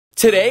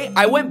Today,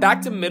 I went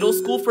back to middle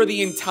school for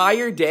the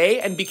entire day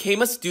and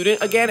became a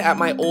student again at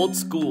my old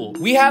school.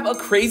 We have a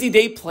crazy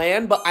day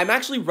planned, but I'm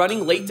actually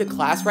running late to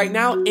class right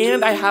now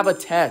and I have a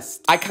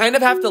test. I kind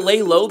of have to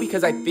lay low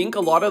because I think a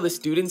lot of the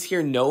students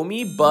here know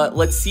me, but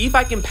let's see if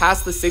I can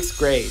pass the 6th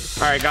grade.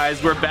 All right,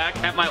 guys, we're back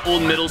at my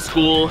old middle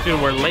school. Dude,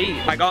 we're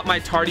late. I got my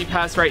tardy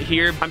pass right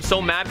here. I'm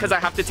so mad because I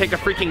have to take a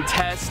freaking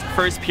test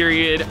first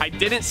period. I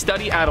didn't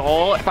study at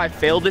all. If I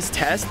fail this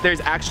test,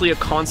 there's actually a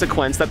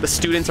consequence that the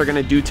students are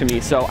gonna do to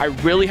me. So I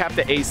really have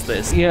to ace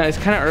this. Yeah, it's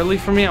kind of early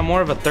for me. I'm more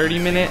of a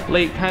 30-minute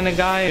late kind of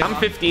guy. I'm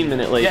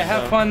 15-minute late. Yeah,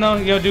 have fun though.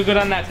 Yo, do good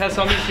on that test.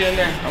 I'll meet you in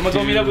there. I'm gonna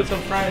go meet up with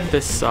some friends.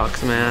 This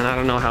sucks, man. I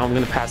don't know how I'm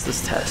gonna pass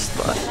this test,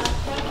 but.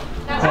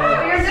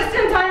 Oh, you're just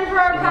in time for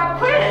our pop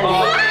quiz.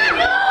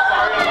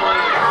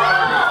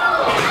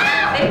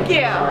 Thank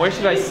you. Where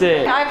should I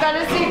sit? I've got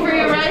a seat for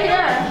you right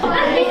here.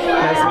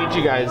 Nice to meet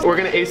you guys. We're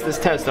gonna ace this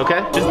test,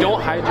 okay? Just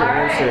don't hide your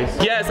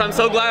answers. Yes, I'm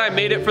so glad I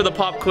made it for the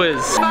pop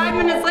quiz. 5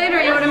 minutes later,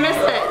 you would have missed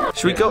it.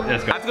 Should we go? I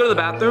have to go to the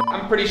bathroom.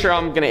 I'm pretty sure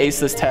I'm gonna ace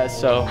this test,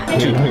 so.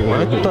 Dude,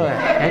 what the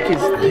heck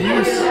is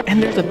this?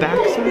 And there's a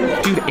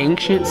backside. Dude,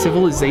 ancient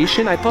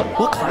civilization? I thought,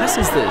 what class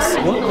is this?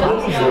 What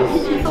class is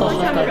this?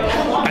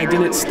 I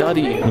didn't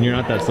study. And you're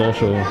not that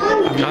social.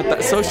 I'm not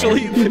that social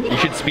either. You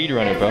should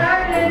speedrun it, bro.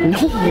 No,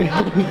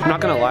 I'm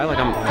not gonna lie, like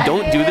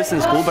don't do this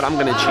in school, but I'm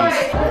gonna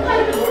cheat.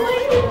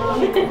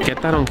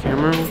 Get that on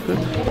camera real quick.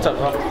 What's up,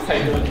 bro? How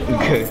you doing?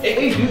 Okay.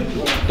 Hey,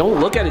 dude. Don't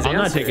look at his answers.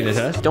 I'm not taking the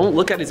test. Don't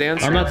look at his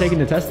answers. I'm not taking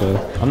the test though.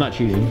 I'm not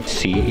cheating.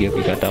 C, yep,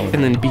 you got that one.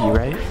 And then B,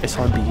 right? I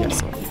saw B,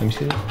 yes. Let me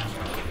see that.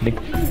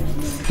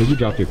 Did you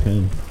drop your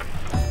pen?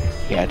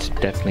 Yeah, it's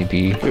definitely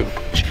B.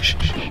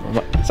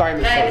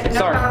 Sorry, No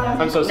sorry.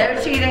 problem. I'm so sorry.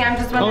 No cheating, I'm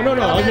just wondering.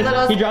 Oh,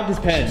 no. He dropped his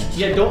pen.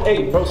 Yeah, don't,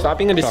 hey, bro, stop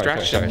being a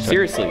distraction. Sorry.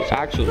 Seriously,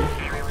 actually.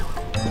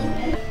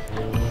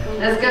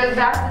 This goes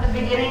back to the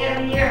beginning of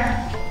the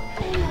year.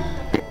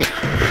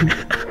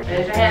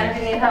 Raise your hand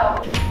if you need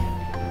help.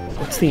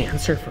 What's the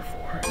answer for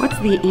 4? What's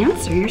the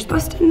answer? You're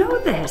supposed to know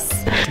this.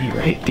 D,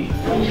 right? D.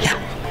 Yeah.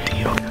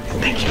 D, okay.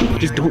 Thank you.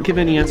 Just don't give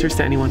any answers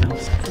to anyone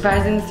else.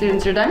 Advising the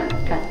students you're done?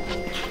 Okay.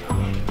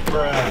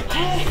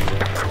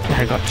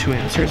 I got 2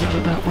 answers out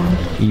of that one.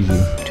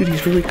 Easy. Dude,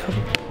 he's really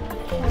covered.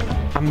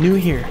 I'm new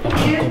here.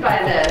 Confused by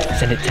this.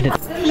 Send it.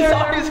 He's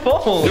on his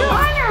phone. You're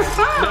on your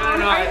phone.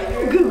 No. Are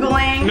you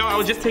Googling? No, I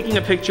was just taking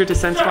a picture to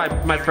send to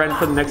my friend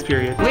for the next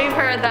period. We've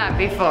heard that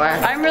before.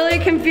 I'm really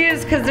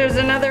confused because there's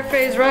another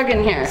FaZe rug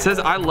in here. It says,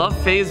 I love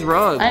FaZe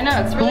rug. I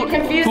know, it's really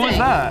confusing. Who is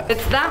that?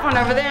 It's that one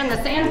over there in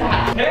the Santa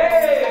hat.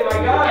 Hey, my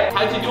guy.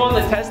 How'd you do on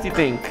the test, you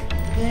think?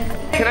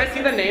 Can I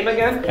see the name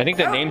again? I think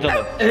the name's on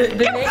the...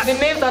 The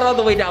name's not all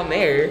the way down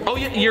there. Oh,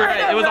 you're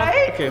right. It was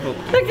right? on. Okay, hold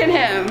on. Look at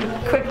him,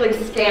 quickly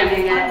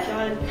scanning it.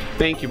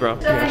 Thank you, bro.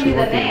 Showing you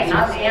the name,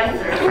 not the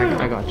answer.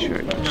 I got you.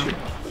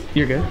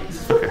 You're good?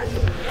 Okay.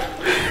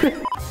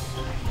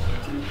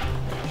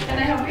 Can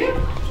I help you?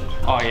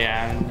 Oh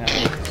yeah,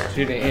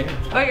 student here.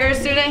 Oh, you're a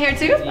student here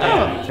too?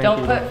 Yeah, Oh,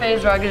 don't put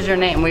FaZe rug as your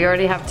name. We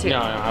already have 2. No,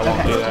 I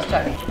won't do that. Just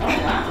checking.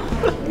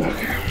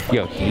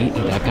 Yo,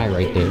 that guy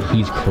right there,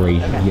 he's crazy.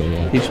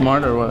 Yeah. You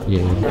smart or what?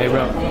 Yeah. Hey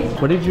bro,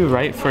 what did you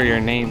write for your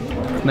name?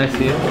 Can I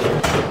see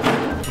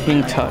it?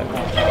 King Tut.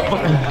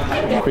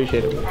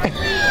 Appreciate it.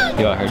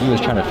 Yo, I heard you was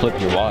trying to flip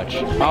your watch.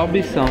 I'll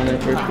be selling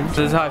it for sure. This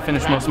is how I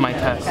finish most of my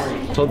tests.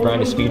 I told Brian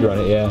to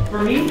speedrun it, yeah.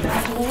 For me?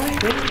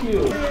 Thank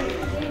you.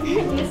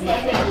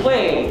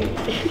 Wait.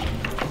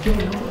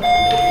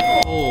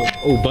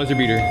 Oh, buzzer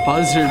beater.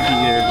 Buzzer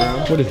beater,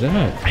 bro. What is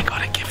that? I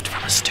got a gift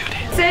from a student.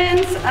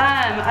 Since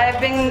I've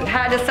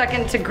had a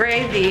second to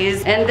grade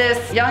these, and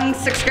this young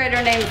 6th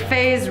grader named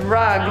FaZe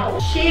Rug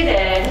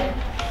cheated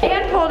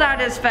and pulled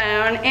out his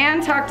phone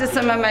and talked to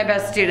some of my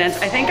best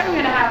students, I think I'm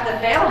gonna have to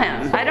fail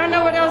him. I don't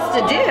know what else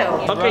to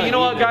do. Okay, you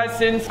know what, guys?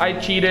 Since I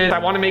cheated, I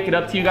want to make it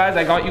up to you guys.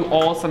 I got you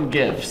all some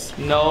gifts.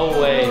 No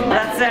way.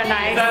 That's so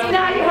nice.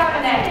 Now you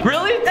have an A.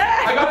 Really?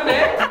 I got an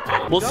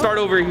A? We'll start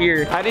over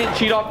here. I didn't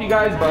cheat off you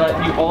guys,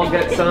 but you all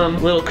get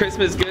some little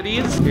Christmas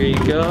goodies. Here you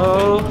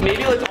go.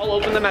 Maybe let's all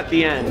open them at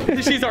the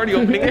end. She's already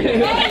opening it.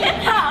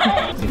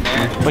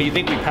 But you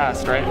think we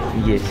passed, right?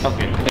 Yes.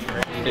 Okay.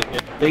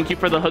 Thank you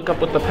for the hookup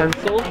with the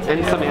pencil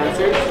and some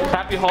answers.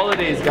 Happy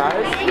holidays,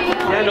 guys.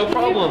 Yeah, no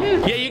problem.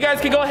 Yeah, you guys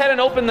can go ahead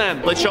and open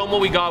them. Let's show them what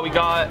we got. We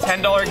got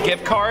 $10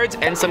 gift cards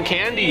and some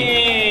candy.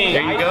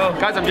 There you go.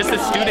 Guys, I'm just a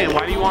student.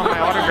 Why do you want my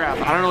autograph?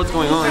 I don't know what's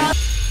going on.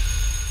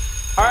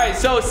 All right,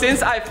 so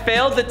since I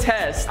failed the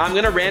test, I'm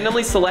gonna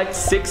randomly select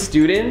 6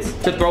 students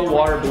to throw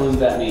water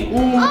balloons at me.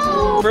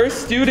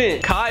 First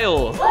student,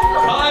 Kyle.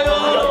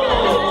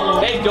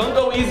 Kyle! Hey, don't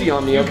go easy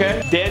on me,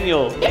 okay?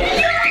 Daniel.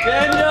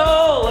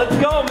 Daniel, let's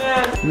go,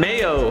 man.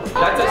 Mayo.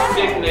 That's a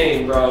sick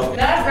name, bro.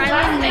 That's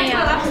Ryland Mayo.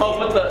 Oh,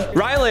 but the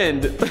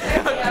Ryland.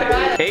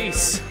 Okay.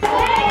 Ace.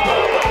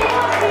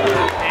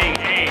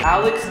 Hey.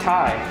 Alex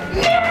Ty.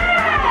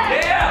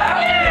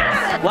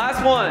 Yeah.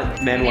 Last one,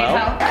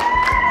 Manuel.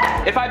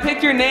 If I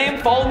pick your name,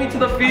 follow me to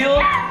the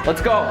field.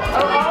 Let's go.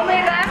 Oh, only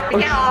that?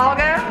 We can all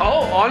go?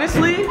 Oh,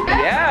 honestly?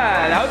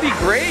 Yeah, that would be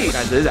great.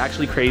 Guys, this is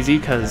actually crazy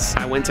because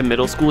I went to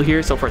middle school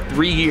here, so for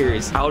 3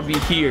 years, I would be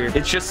here.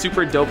 It's just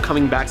super dope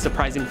coming back,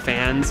 surprising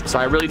fans. So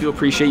I really do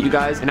appreciate you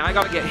guys. And now I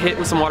gotta get hit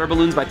with some water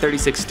balloons by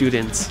 36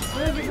 students.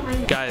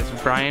 Guys,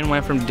 Brian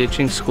went from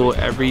ditching school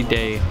every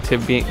day to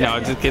being, no,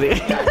 just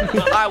kidding.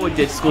 I would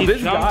ditch school.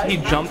 He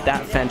jumped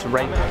that fence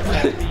right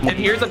there. And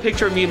here's a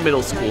picture of me in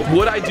middle school.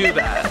 Would I do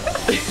that?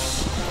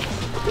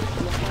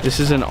 This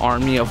is an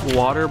army of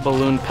water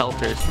balloon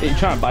pelters. Hey, you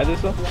trying to buy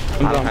this though?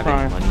 I don't have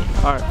any money.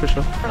 All right, for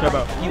sure. How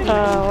about? You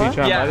trying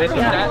to buy this?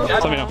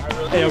 Let me know.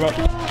 Hey, bro.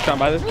 Trying to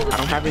buy this? I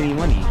don't have any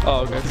money.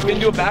 Oh, okay. We're gonna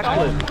do a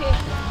backflip.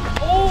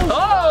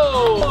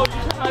 Oh! You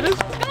trying to buy this?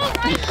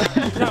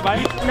 You trying to buy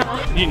it?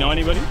 No. Do you know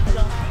anybody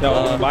that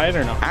want to buy it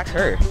or no? Ask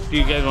her. Do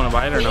you guys want to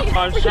buy it or no?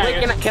 I'm just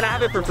Wait, can I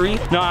have it for free?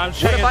 No, I'm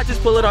just What if I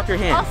just pull it off your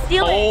hand? I'll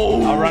steal it.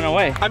 Oh! I'll run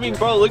away. I mean,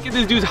 bro, look at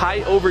this dude's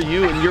height over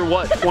you, and you're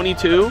what,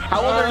 22?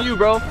 How old are you,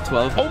 bro?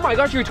 12. Oh my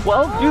gosh, you're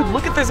 12? Dude,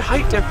 look at this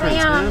height difference,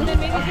 man.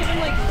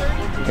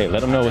 Hey,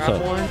 let them know what's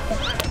up.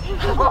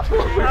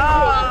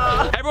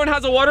 Everyone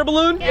has a water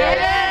balloon? Yeah.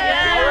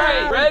 All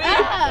right, ready,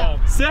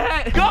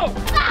 set, go!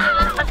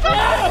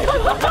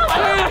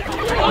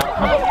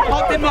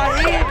 Popped in my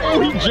hand. Oh,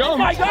 he jumped. Oh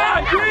my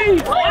God,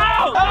 please! Ow,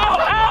 ow,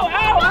 ow,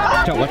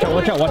 ow! Watch out,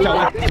 watch out, watch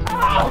out.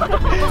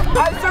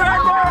 I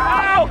surrender!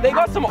 Ow! They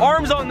got some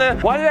arms on them.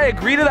 Why did I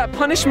agree to that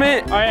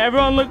punishment? All right,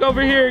 everyone look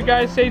over here,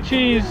 guys. Say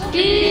cheese.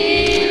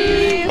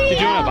 Cheese. Did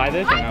you want to buy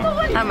this or no?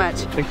 How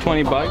much? Like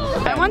 20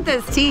 bucks? I want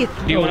those teeth.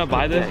 Do you want to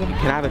buy this? Can I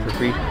have it for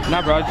free?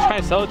 Nah, bro. I'm just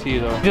trying to sell it to you,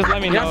 though. Just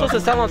let me You're not know.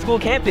 supposed to sell on school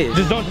campus.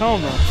 Just don't tell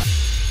them, though.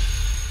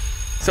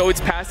 So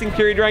it's passing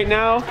period right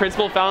now.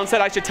 Principal Fallon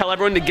said I should tell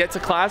everyone to get to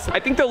class. I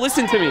think they'll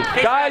listen to me.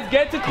 Guys,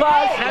 get to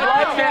class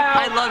right now.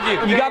 I love you.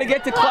 You gotta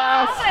get to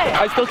class.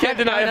 I still can't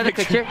deny a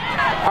picture.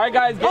 All right,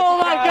 guys. Oh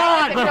my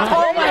God.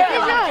 Oh my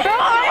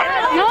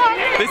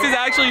God. This is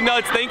actually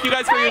nuts. Thank you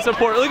guys for your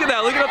support. Look at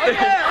that. Look it up there.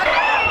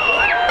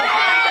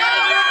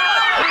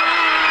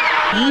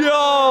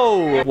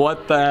 Yo.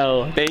 What the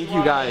hell? Thank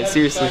you guys.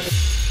 Seriously.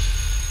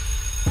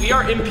 We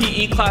are in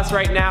PE class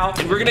right now,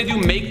 and we're gonna do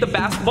make the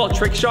basketball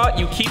trick shot.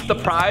 You keep the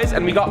prize,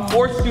 and we got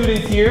 4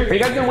 students here. Are you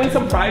guys gonna win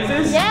some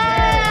prizes?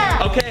 Yeah.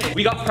 Okay,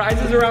 we got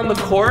prizes around the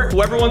court.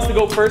 Whoever wants to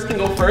go first can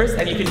go first,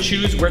 and you can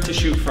choose where to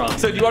shoot from.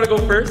 So do you want to go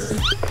first?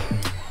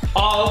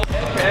 Oh,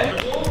 okay.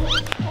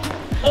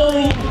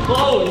 Oh,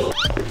 close.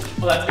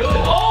 Oh, that's good.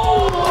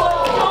 Oh,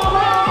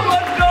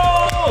 let's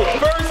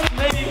go! First,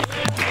 maybe.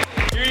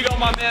 Here you go,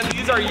 my man.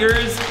 These are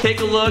yours.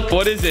 Take a look.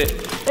 What is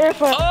it?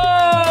 AirPods.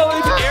 Oh,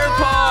 it's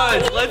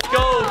AirPods. Let's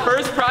go.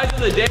 First prize of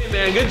the day,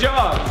 man. Good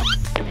job.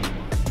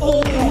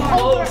 Oh,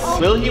 close.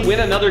 Will he win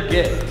another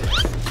gift?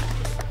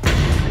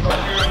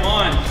 Come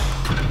on.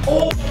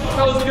 Oh,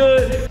 that was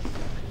good.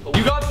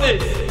 You got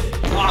this.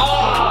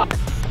 Ah.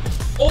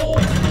 Oh,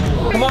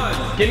 come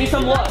on. Give me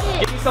some luck.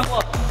 Give me some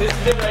luck. This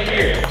is it right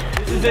here.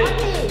 This is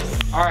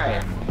it. All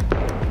right.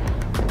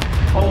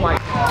 Oh my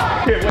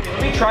God. Here, wait.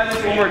 Let me try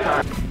this one more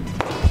time.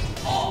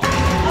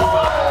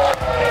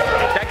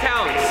 That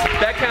counts.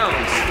 That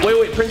counts.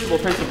 Wait, principal.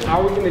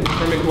 How are we gonna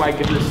determine who I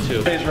give this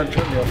to? FaZe Rug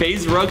Trivia.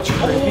 FaZe Rug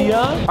Trivia?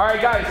 All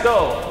right, guys,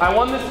 so I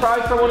won this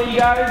prize for one of you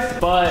guys,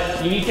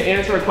 but you need to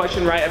answer a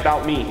question right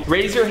about me.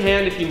 Raise your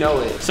hand if you know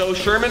it. So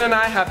Sherman and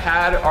I have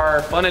had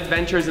our fun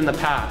adventures in the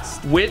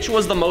past. Which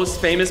was the most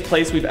famous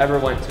place we've ever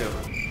went to?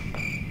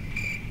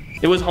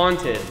 It was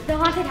haunted. The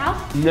haunted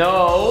house?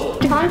 No.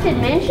 Haunted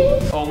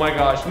mansion? Oh my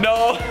gosh,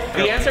 no.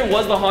 The answer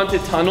was the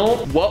haunted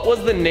tunnel. What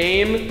was the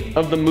name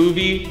of the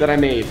movie that I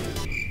made?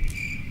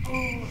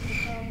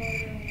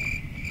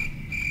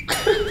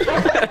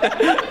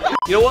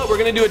 You know what? We're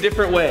gonna do a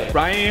different way.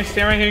 Ryan, you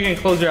stand right here. You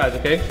can close your eyes,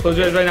 okay? Close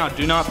your eyes right now.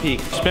 Do not peek.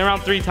 Spin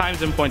around 3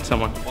 times and point to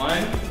someone.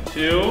 1,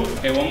 2.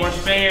 Okay, one more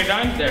spin. You're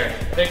done. There.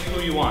 Pick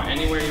who you want.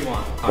 Anywhere you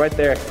want. Right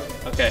there.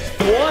 Okay.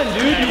 You won,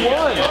 dude. You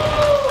won.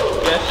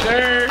 Yes,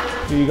 sir.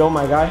 Here you go,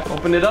 my guy.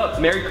 Open it up.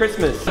 Merry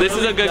Christmas. This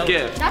is a good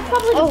gift. That's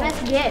probably the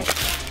best gift.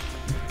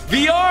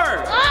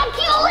 VR. Oh,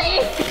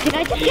 Keely! Did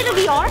I just get a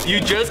VR? You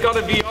just got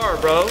a VR,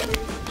 bro. All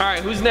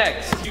right, who's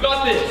next? You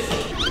got this.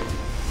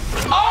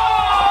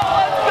 Oh,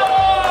 let's go!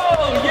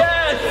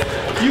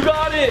 Yes, you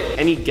got it.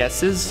 Any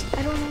guesses?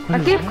 I don't know. A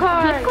gift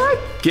card.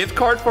 Gift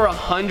card for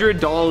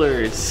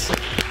 $100.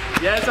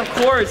 Yes, of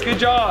course. Good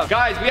job.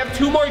 Guys, we have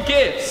 2 more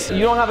gifts.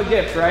 You don't have a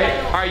gift, right?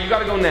 All right, you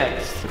gotta go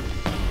next.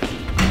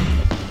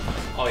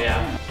 Oh,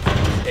 yeah.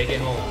 Take it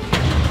home.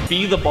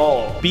 Be the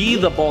ball. Be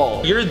the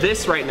ball. You're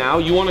this right now.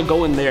 You want to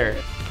go in there.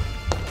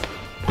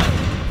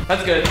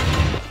 That's good.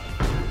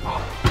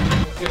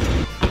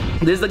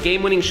 This is the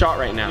game-winning shot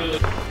right now.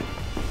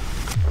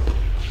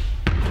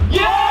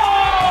 Yeah!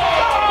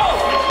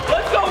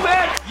 Let's go,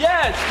 man.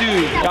 Yes,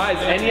 dude. Guys,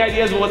 any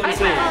ideas what this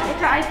is? It's an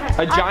iPhone.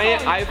 A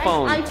giant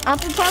iPhone.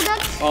 Apple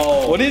products?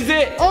 Oh, what is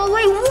it? Oh,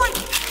 wait, what?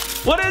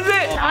 What is it?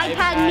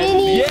 iPad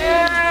mini.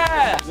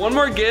 Yeah! One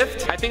more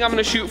gift. I think I'm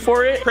gonna shoot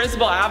for it.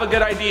 Principal, I have a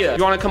good idea.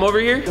 You wanna come over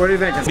here? What do you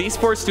think? These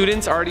 4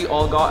 students already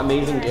all got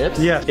amazing gifts.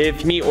 Yeah.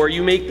 If me or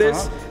you make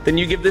this, then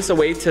you give this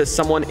away to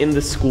someone in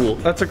the school.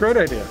 That's a great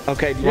idea.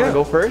 Okay, do you wanna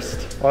go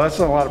first? Well, that's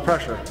a lot of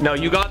pressure. No,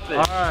 you got this.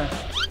 All right.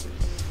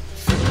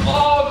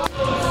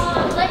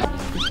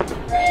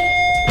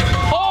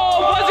 Oh,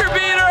 buzzer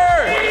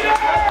beater!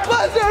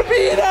 Buzzer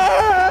beater!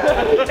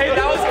 Hey,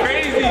 that was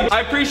crazy.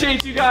 I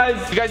appreciate you guys.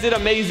 You guys did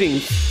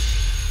amazing.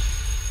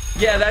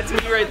 Yeah, that's me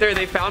right there.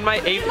 They found my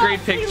 8th grade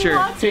picture.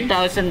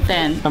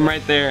 2010. I'm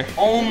right there.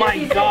 Oh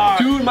my god.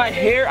 Dude, my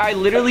hair, I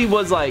literally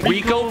was like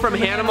Rico from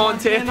Hannah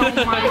Montana.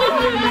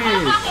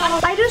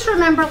 I just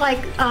remember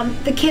like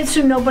the kids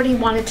who nobody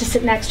wanted to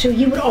sit next to,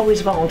 you would always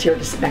volunteer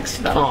to sit next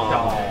to them.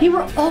 Aww. You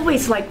were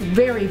always like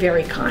very,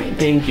 very kind.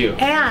 Thank you.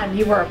 And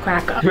you were a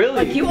crack up.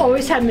 Really? Like you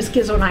always had Miss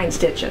Gizzo 9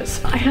 stitches.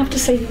 I have to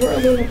say you were a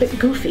little bit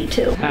goofy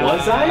too.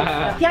 Was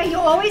I? Yeah, you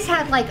always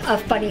had like a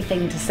funny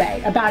thing to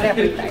say about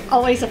everything.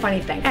 Always a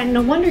funny thing. And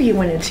no wonder you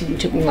went into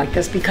YouTubing like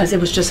this because it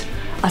was just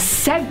a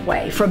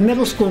segue from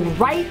middle school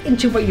right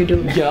into what you're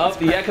doing now. Yup,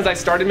 yeah, because I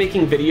started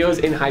making videos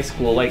in high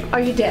school. Like, Oh,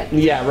 you did?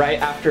 yeah, right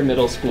after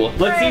middle school.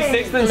 Let's see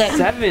 6th and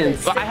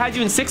 7th. Well, I had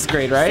you in 6th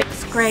grade, right?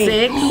 Great.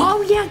 6.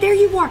 Oh yeah, there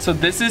you are. So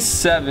this is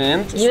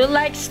 7th. You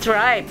like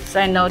stripes,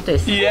 I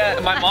noticed. Yeah,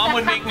 my mom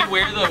would make me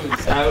wear those.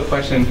 I have a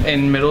question.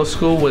 In middle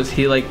school, was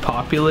he like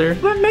popular?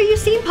 Well, no, you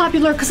seem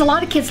popular because a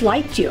lot of kids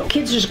liked you.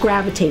 Kids just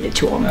gravitated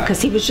to him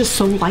because he was just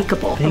so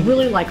likable. A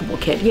really likable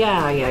kid.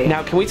 Yeah.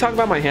 Now, can we talk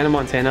about my Hannah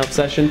Montana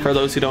obsession for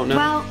those who don't know?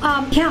 Well,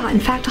 yeah, in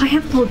fact, I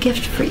have a little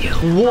gift for you.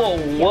 Whoa,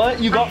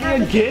 what? You got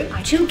me a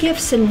gift? 2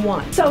 gifts in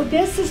one. So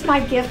this is my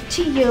gift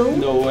to you.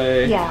 No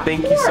way. Yeah.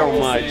 Thank you so Of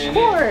much. course, Of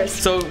course.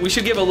 So we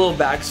should give a little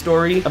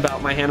backstory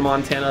about my Hannah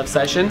Montana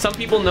obsession. Some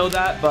people know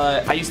that,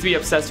 but I used to be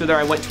obsessed with her.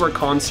 I went to her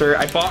concert.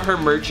 I bought her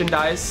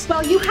merchandise.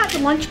 Well, you had the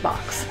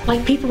lunchbox.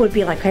 Like, people would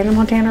be like, Hannah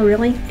Montana,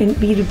 really? And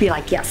you'd be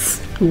like, yes,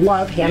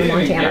 love Hannah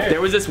Montana. There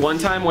was this one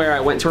time where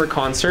I went to her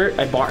concert.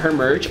 I bought her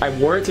merch. I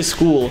wore it to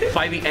school.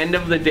 By the end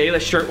of the day, the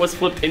shirt was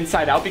flipped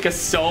inside out because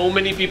so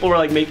many people were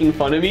like making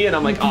fun of me, and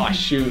I'm like, oh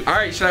shoot. All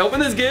right, should I open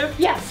this gift?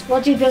 Yes,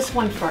 we'll do this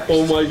one first.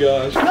 Oh my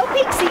gosh. No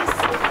pixies.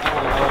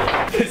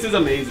 This is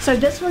amazing. So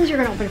this one's you're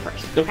gonna open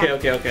first.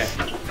 Okay.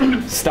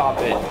 Stop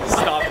it.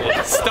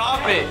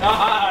 Stop it.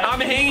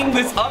 I'm hanging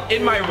this up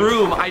in my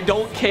room. I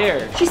don't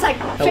care. She's like,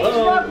 FaZe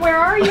Rug, where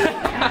are you?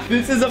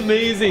 This is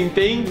amazing.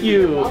 Thank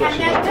you. And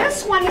then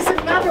this one is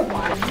another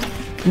one.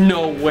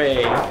 No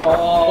way.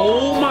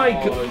 Oh my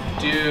god.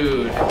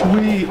 Dude.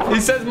 Wait,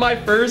 it says my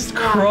first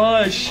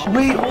crush.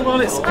 Wait, hold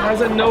on. It has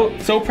a note.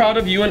 So proud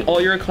of you and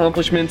all your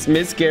accomplishments,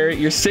 Miss Garrett,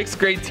 your 6th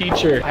grade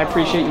teacher. I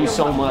appreciate you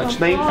so much.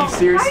 Thank you,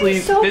 seriously.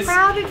 I'm so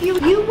proud of you.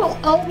 You will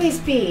always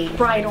be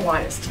Brian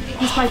Wattis.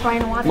 He's my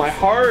Brian Wattis. My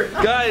heart.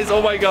 Guys,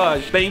 oh my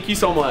gosh. Thank you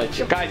so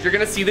much. Guys, you're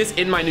gonna see this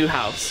in my new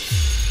house.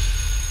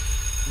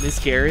 Miss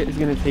Garrett is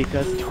gonna take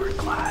us to her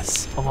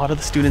class. A lot of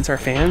the students are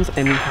fans,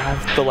 and we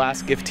have the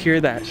last gift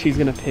here that she's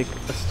gonna pick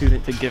a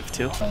student to give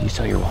to. You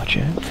sell your watch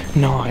yet?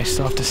 No, I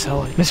still have to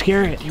sell it. Miss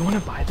Garrett, do you want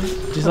to buy this?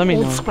 Just let me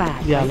know. Old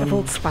swag. Yeah, Right?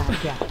 Old swag,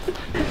 yeah. What's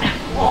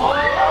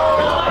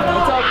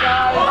up,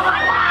 guys?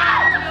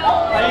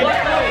 How you doing?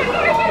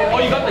 Oh,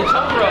 you got the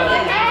chum roll.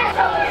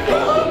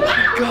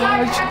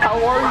 Gosh,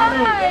 how are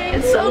you?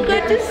 It's so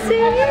good to see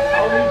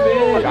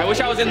you. I wish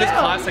I was in this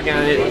class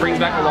again. It brings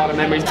back a lot of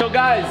memories. So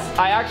guys,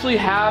 I actually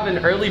have an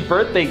early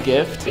birthday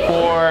gift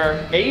for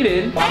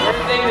Aiden.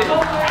 Aiden,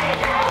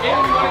 you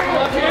wanna come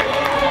up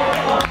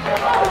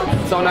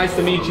here? So nice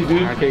to meet you,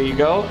 dude. Here you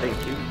go.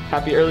 Thank you.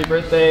 Happy early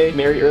birthday.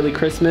 Merry early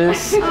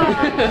Christmas. Thank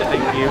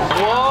you.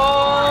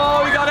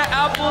 Whoa, we got an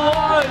Apple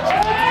Watch. Let's go.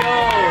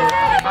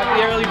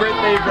 Happy early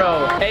birthday,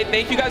 bro. Hey,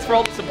 thank you guys for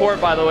all the support,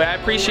 by the way. I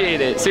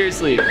appreciate it.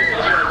 Seriously.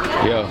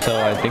 Yo, so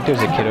I think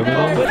there's a kid over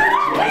there.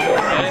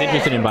 He's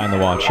interested in buying the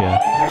watch,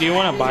 yeah. Do you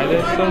want to buy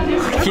this though?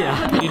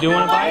 Yeah. You do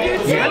want to buy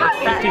it? Yeah.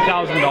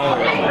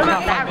 $50,000.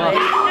 About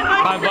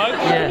 $5. $5?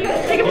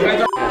 Yeah. You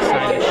guys are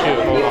sign and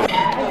shoot. Hold on.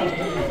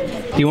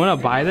 Do you want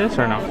to buy this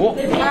or no?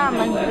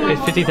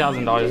 It's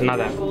 $50,000. It's not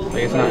that.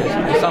 Like, it's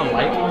not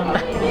light. I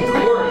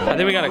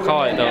think we gotta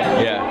call it though.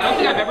 Yeah. I don't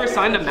think I've ever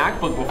signed a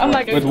MacBook before. I'm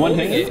like, With one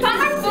hit?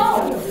 my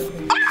mom.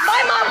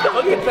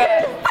 Look at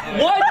that.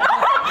 What?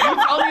 You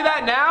tell me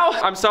that now?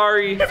 I'm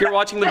sorry if you're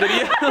watching the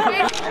video.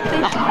 Hey,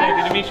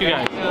 good to meet you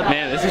guys.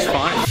 Man, this is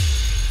fun.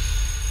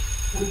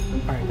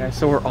 Alright guys,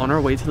 so we're on our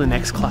way to the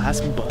next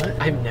class, but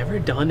I've never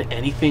done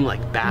anything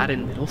like bad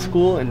in middle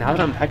school, and now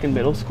that I'm back in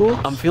middle school,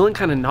 I'm feeling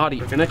kind of naughty.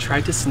 We're gonna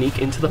try to sneak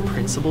into the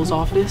principal's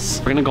office.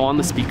 We're gonna go on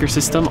the speaker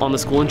system on the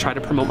school and try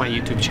to promote my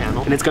YouTube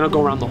channel, and it's gonna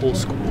go around the whole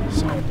school,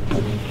 so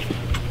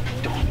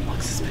don't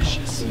look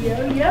suspicious. Yo.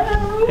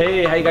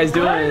 Hey, how you guys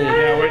doing?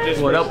 Yeah, we're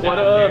just What up, what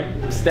up?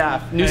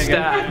 Staff, new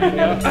staff.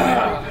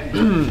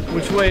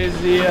 Which way is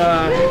the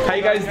How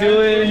you guys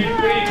doing?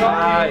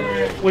 Hi.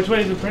 which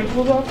way is the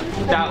principal's office?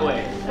 That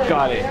way.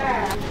 Got it.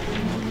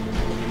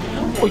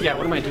 Oh yeah,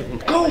 what am I doing?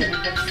 Go!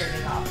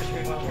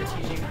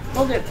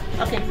 Oh, good.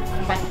 Okay,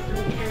 bye.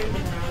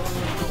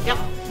 Yep.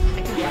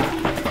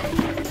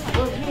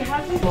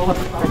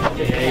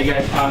 Yeah, you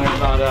guys talking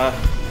about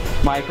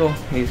Michael?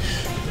 He's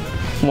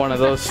one of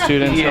those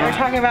students. We're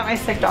talking about my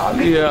sick dog.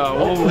 Yeah,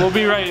 we'll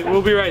be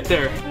right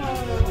there.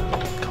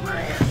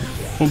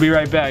 We'll be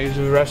right back. Use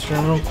the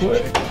restroom real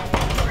quick.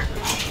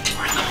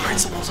 We're in the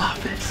principal's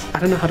office. I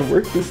don't know how to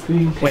work this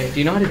thing. Wait, do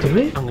you know how to do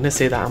it? I'm gonna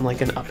say that I'm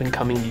like an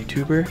up-and-coming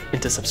YouTuber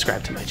and to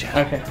subscribe to my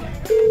channel. Okay.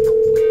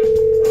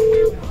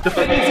 The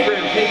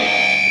Instagram page.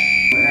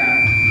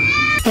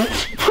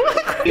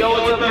 Yo,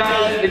 what's up,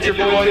 guys? It's your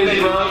boy,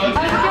 FaZe.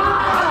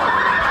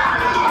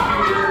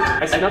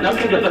 I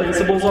snuck into the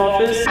principal's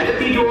office. I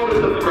think you want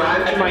to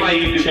subscribe to my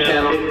YouTube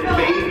channel.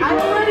 I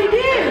already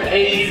did.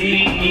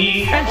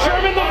 A-Z-E. And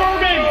Sherman the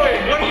Mermaid!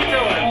 What are you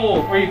doing?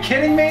 Oh, are you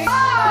kidding me?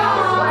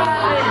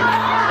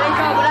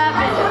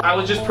 I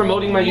was just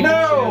promoting my YouTube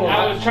channel.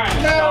 I was trying to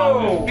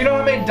stop it. You know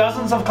how many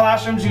dozens of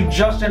classrooms you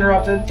just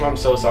interrupted? I'm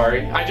so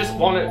sorry. I just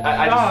wanted.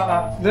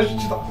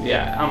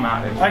 Yeah, I'm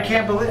out of here. I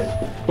can't believe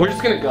it. We're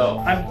just gonna go.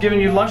 I'm giving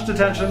you lunch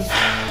detention.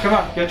 Come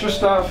on, get your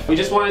stuff. We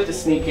just wanted to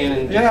sneak in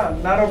and. Yeah,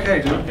 not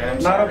okay, dude. Okay,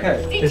 not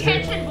okay.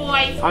 Detention,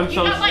 boys. I'm You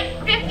so got like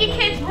 50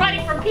 kids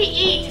running for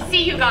PE to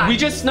see you guys. We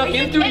just snuck Are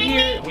you in through kidding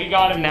here. me? We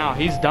got him now.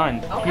 He's done.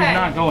 Okay. He's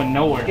not going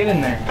nowhere. Get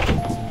in there.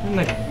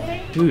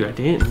 Dude, I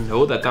didn't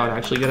know that would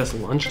actually get us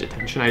lunch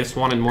detention. I just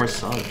wanted more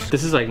subs.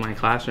 This is like my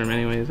classroom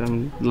anyways.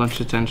 I'm lunch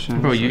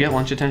detention. Bro, you get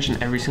lunch detention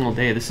every single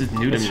day. This is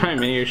new to That's me. right,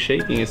 man. You're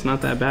shaking. It's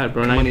not that bad,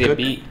 bro. Not I'm gonna a get good,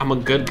 beat. I'm a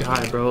good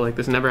guy, bro. Like,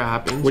 this never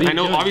happens. What are you I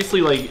know, doing?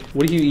 obviously, like,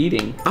 What are you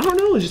eating? I don't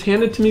know. It was just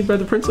handed to me by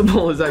the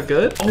principal. Is that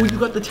good? Oh, you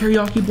got the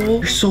teriyaki bowl?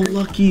 You're so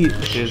lucky.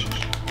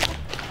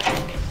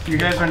 You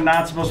guys are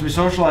not supposed to be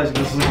socializing.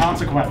 This is a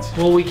consequence.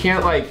 Well, we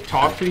can't, like,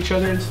 talk to each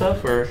other and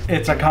stuff, or?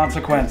 It's a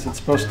consequence. It's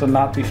supposed to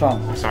not be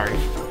fun. I'm sorry.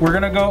 We're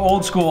gonna go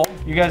old school.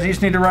 You guys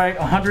each need to write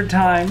 100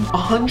 times.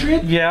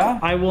 100? Yeah,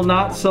 I will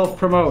not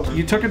self-promote.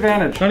 You took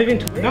advantage. Not even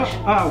Twitch?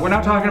 No, we're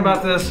not talking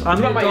about this. I'm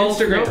about my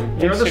Instagram?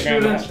 No, you're the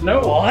students.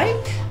 No.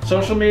 What?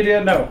 Social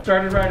media, no.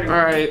 Started writing.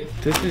 All right.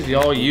 This is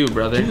all you,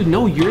 brother. Dude,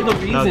 no, you're the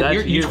reason. that's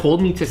You you.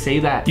 told me to say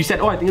that. You said,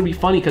 oh, I think it'd be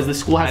funny because this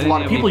school has a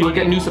lot of people. You'll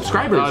get new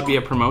subscribers. That would be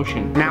a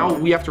promotion. Now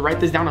we have to write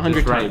this down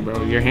 100 Right, times.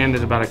 bro. Your hand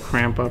is about to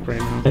cramp up right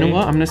now. You know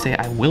what? I'm gonna say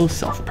I will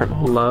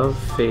self-promote. Love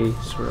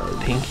FaZe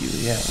Rug. Thank you,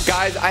 yeah.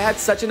 Guys, I had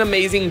such an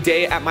amazing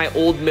day at my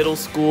old middle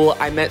school.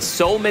 I met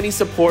so many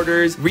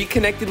supporters,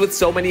 reconnected with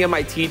so many of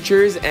my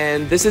teachers,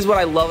 and this is what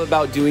I love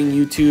about doing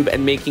YouTube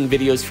and making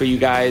videos for you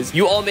guys.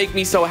 You all make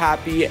me so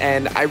happy,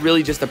 and I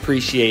really just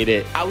appreciate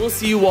it. I will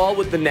see you all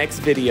with the next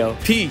video.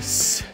 Peace.